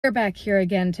We're back here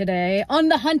again today on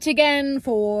the hunt again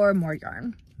for more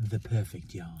yarn. The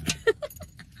perfect yarn.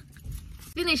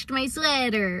 Finished my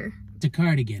sweater. It's a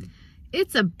cardigan.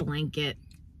 It's a blanket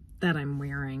that I'm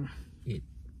wearing. It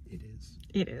is.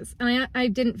 It is. And I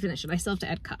didn't finish it. I still have to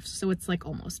add cuffs, so it's like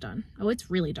almost done. Oh, it's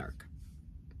really dark.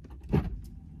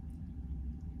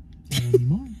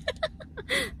 Anymore.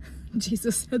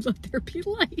 Jesus said, let there be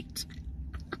light.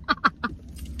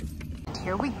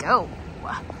 Here we go.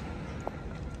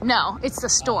 No, it's the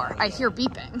store. I hear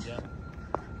beeping. Yeah.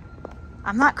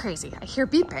 I'm not crazy. I hear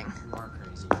beeping. You are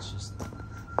crazy. It's just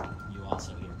you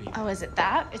also hear beeping. Oh, is it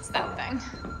that? It's that thing.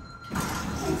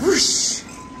 Whoosh!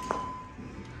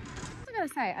 I gotta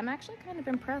say, I'm actually kind of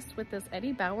impressed with this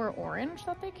Eddie Bauer orange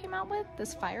that they came out with.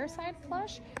 This fireside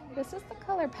plush. This is the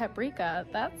color Paprika.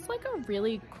 That's like a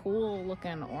really cool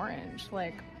looking orange.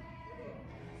 Like,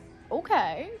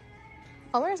 okay.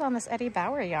 Colors on this Eddie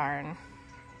Bauer yarn.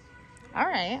 All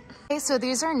right. Okay, so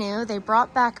these are new. They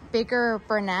brought back bigger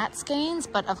Bernat skeins,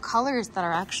 but of colors that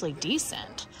are actually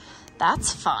decent.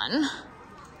 That's fun.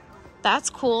 That's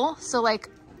cool. So like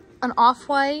an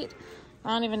off-white, I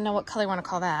don't even know what color you want to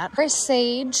call that.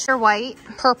 Sage, white,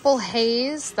 purple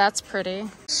haze, that's pretty.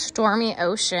 Stormy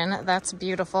ocean, that's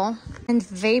beautiful. And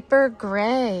vapor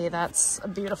gray, that's a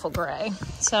beautiful gray.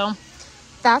 So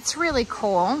that's really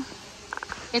cool.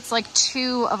 It's like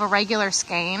 2 of a regular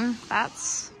skein.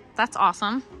 That's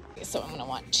awesome. Okay, so I'm gonna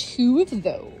want 2 of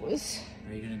those.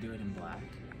 Are you gonna do it in black?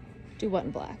 Do what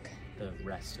in black? The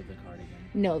rest of the cardigan?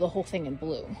 No, the whole thing in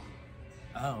blue.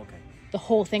 Oh, okay. The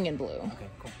whole thing in blue. Okay,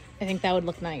 cool. I think that would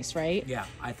look nice, right? Yeah,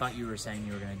 I thought you were saying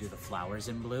you were gonna do the flowers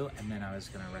in blue, and then I was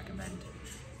gonna recommend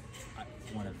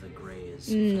one of the grays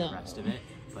for the rest of it,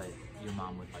 but your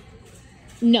mom would like the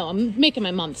blue. No, I'm making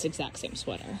my mom this exact same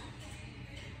sweater.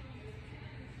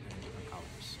 Different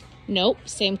colors. Nope,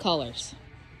 same colors.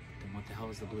 Then what the hell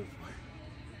is the blue for?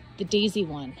 The daisy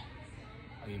one.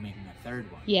 Oh, you're making a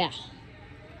 3rd one? Yeah.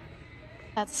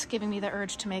 That's giving me the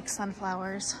urge to make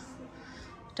sunflowers.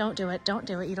 Don't do it. Don't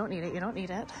do it. You don't need it. You don't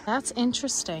need it. That's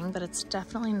interesting, but it's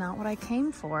definitely not what I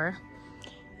came for.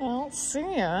 I don't see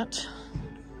it.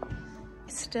 I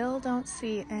still don't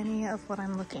see any of what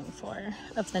I'm looking for,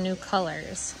 of the new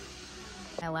colors.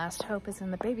 My last hope is in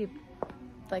the baby,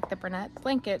 like the Bernat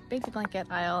blanket, baby blanket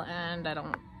aisle, and I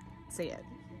don't see it.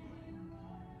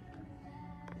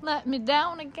 Let me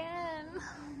down again.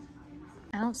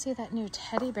 I don't see that new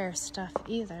teddy bear stuff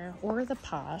either, or the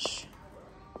posh.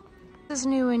 This is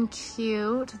new and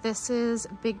cute. This is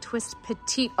Big Twist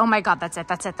Petite. Oh my God, that's it,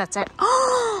 that's it, that's it.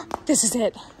 Oh, this is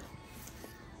it.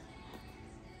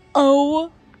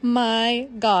 Oh my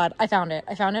God, I found it,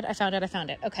 I found it, I found it, I found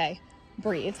it. Okay,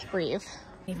 breathe, breathe.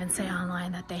 Even say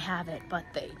online that they have it, but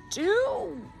they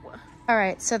do. All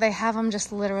right, so they have them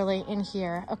just literally in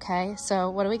here. Okay, so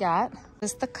what do we got?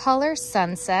 This is the color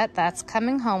Sunset. That's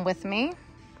coming home with me.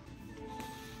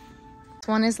 This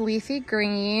one is Leafy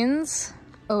Greens.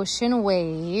 Ocean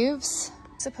Waves.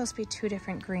 It's supposed to be 2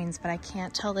 different greens, but I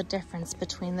can't tell the difference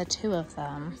between the 2 of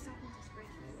them.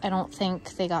 I don't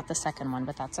think they got the second one,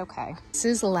 but that's okay. This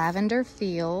is Lavender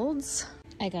Fields.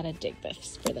 I gotta dig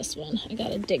this for this one. I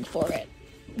gotta dig for it.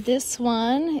 This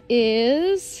one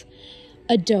is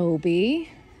Adobe.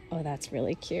 Oh, that's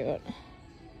really cute.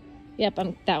 Yep,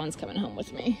 that one's coming home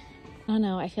with me. Oh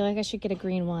no, I feel like I should get a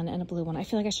green one and a blue one. I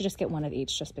feel like I should just get one of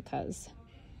each just because.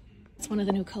 It's one of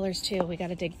the new colors too. We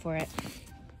gotta dig for it.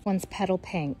 One's Petal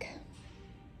Pink.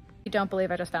 You don't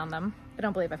believe I just found them. I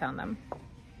don't believe I found them.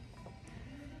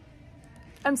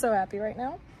 I'm so happy right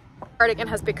now. Cardigan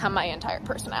has become my entire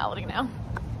personality now.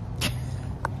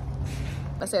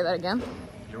 I say that again.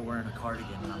 You're wearing a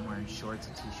cardigan and I'm wearing shorts,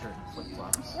 a t-shirt, and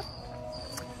flip-flops. Yep.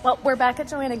 Well, we're back at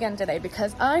Joanne again today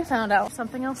because I found out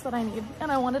something else that I need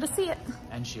and I wanted to see it.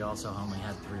 And she also only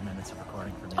had 3 minutes of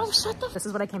recording for me. Oh, shut the... This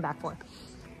is what I came back for.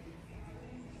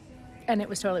 And it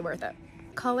was totally worth it.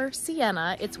 Color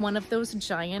Sienna. It's one of those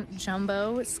giant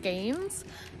jumbo skeins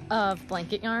of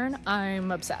blanket yarn.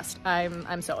 I'm obsessed.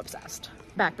 I'm so obsessed.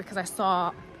 Back because I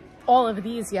saw all of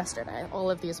these yesterday,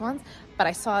 all of these ones, but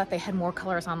I saw that they had more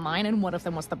colors online and one of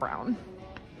them was the brown.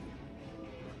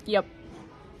 Yep.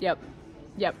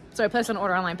 So I placed an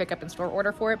order online, pick up in store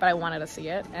order for it, but I wanted to see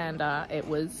it and it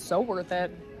was so worth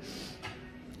it.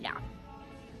 Yeah.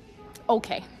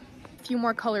 Okay. A few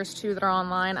more colors too that are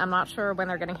online. I'm not sure when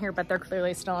they're getting here, but they're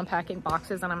clearly still unpacking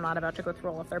boxes and I'm not about to go through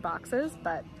all of their boxes,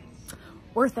 but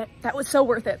worth it. That was so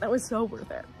worth it. That was so worth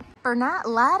it. Bernat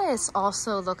Lattice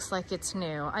also looks like it's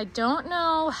new. I don't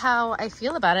know how I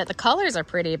feel about it. The colors are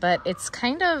pretty, but it's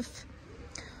kind of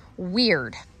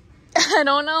weird. I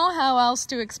don't know how else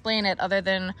to explain it other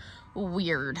than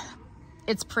weird.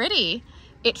 It's pretty,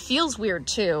 It feels weird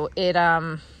too. It, I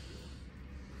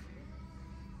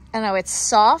don't know, it's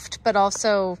soft, but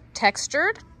also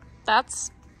textured.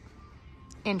 That's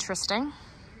interesting.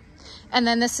 And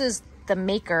then this is the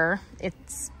maker.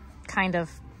 It's kind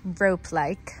of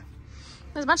rope-like.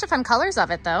 There's a bunch of fun colors of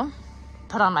it though.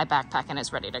 Put on my backpack and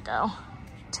it's ready to go.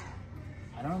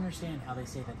 I don't understand how they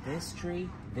say that this tree,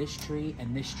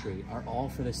 and this tree are all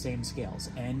for the same scales.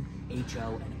 N, H,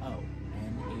 O, and O.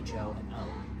 N, H, O, and O.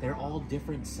 They're all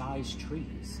different size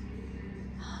trees.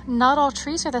 Not all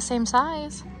trees are the same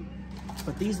size.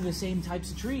 But these are the same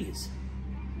types of trees.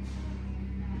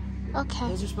 Okay.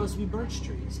 Those are supposed to be birch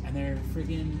trees. And they're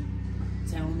friggin'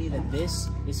 telling me that this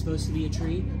is supposed to be a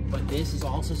tree, but this is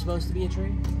also supposed to be a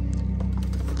tree?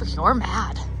 You're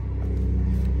mad.